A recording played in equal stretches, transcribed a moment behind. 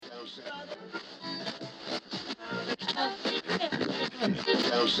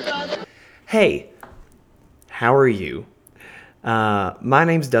Hey, how are you? My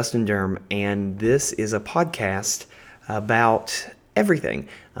name's Dustin Durham, and this is a podcast about everything.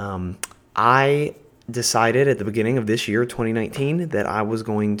 I decided at the beginning of this year, 2019, that I was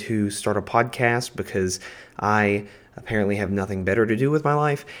going to start a podcast because I apparently have nothing better to do with my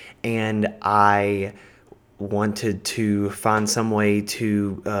life, and I wanted to find some way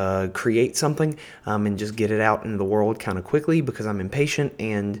to create something and just get it out into the world kind of quickly because I'm impatient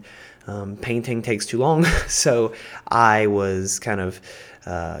and painting takes too long. So I was kind of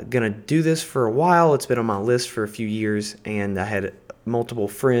going to do this for a while. It's been on my list for a few years, and I had multiple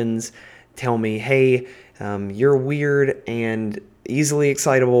friends tell me, hey, you're weird and easily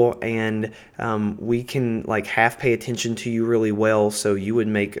excitable, and we can like half pay attention to you really well, so you would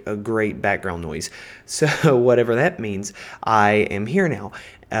make a great background noise. So whatever that means, I am here now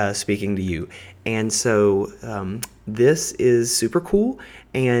speaking to you. And so this is super cool,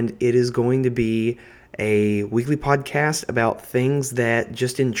 and it is going to be a weekly podcast about things that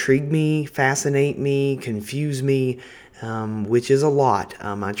just intrigue me, fascinate me, confuse me, which is a lot.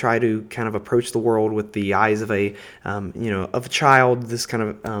 I try to kind of approach the world with the eyes of of a child, this kind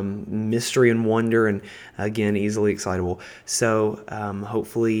of mystery and wonder, and again, easily excitable. So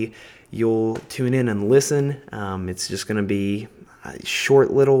hopefully you'll tune in and listen. It's just going to be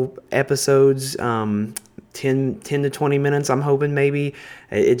short little episodes. 10 to 20 minutes, I'm hoping, maybe.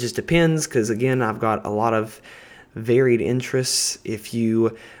 It just depends, because again, I've got a lot of varied interests. If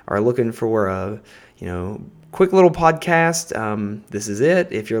you are looking for a quick little podcast, this is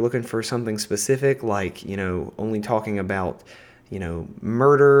it. If you're looking for something specific, like only talking about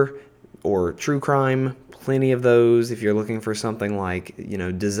murder or true crime, plenty of those. If you're looking for something like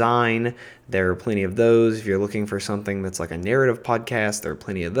design, there are plenty of those. If you're looking for something that's like a narrative podcast, there are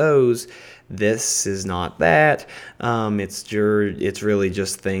plenty of those. This is not that. It's really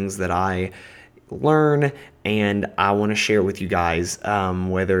just things that I learn and I want to share with you guys,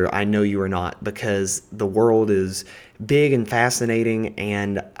 whether I know you or not, because the world is big and fascinating,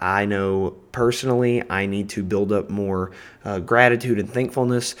 and I know personally I need to build up more gratitude and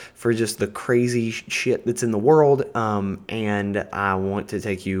thankfulness for just the crazy shit that's in the world, and I want to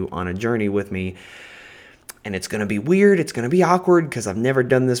take you on a journey with me. And it's going to be weird, it's going to be awkward, because I've never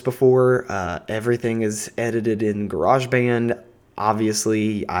done this before. Everything is edited in GarageBand.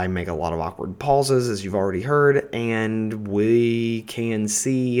 Obviously, I make a lot of awkward pauses, as you've already heard, and we can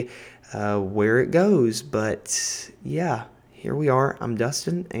see where it goes. But yeah, here we are. I'm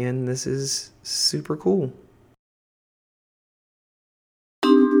Dustin, and this is super cool.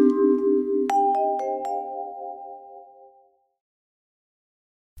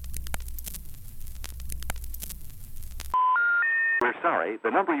 We're sorry, the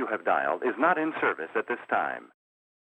number you have dialed is not in service at this time.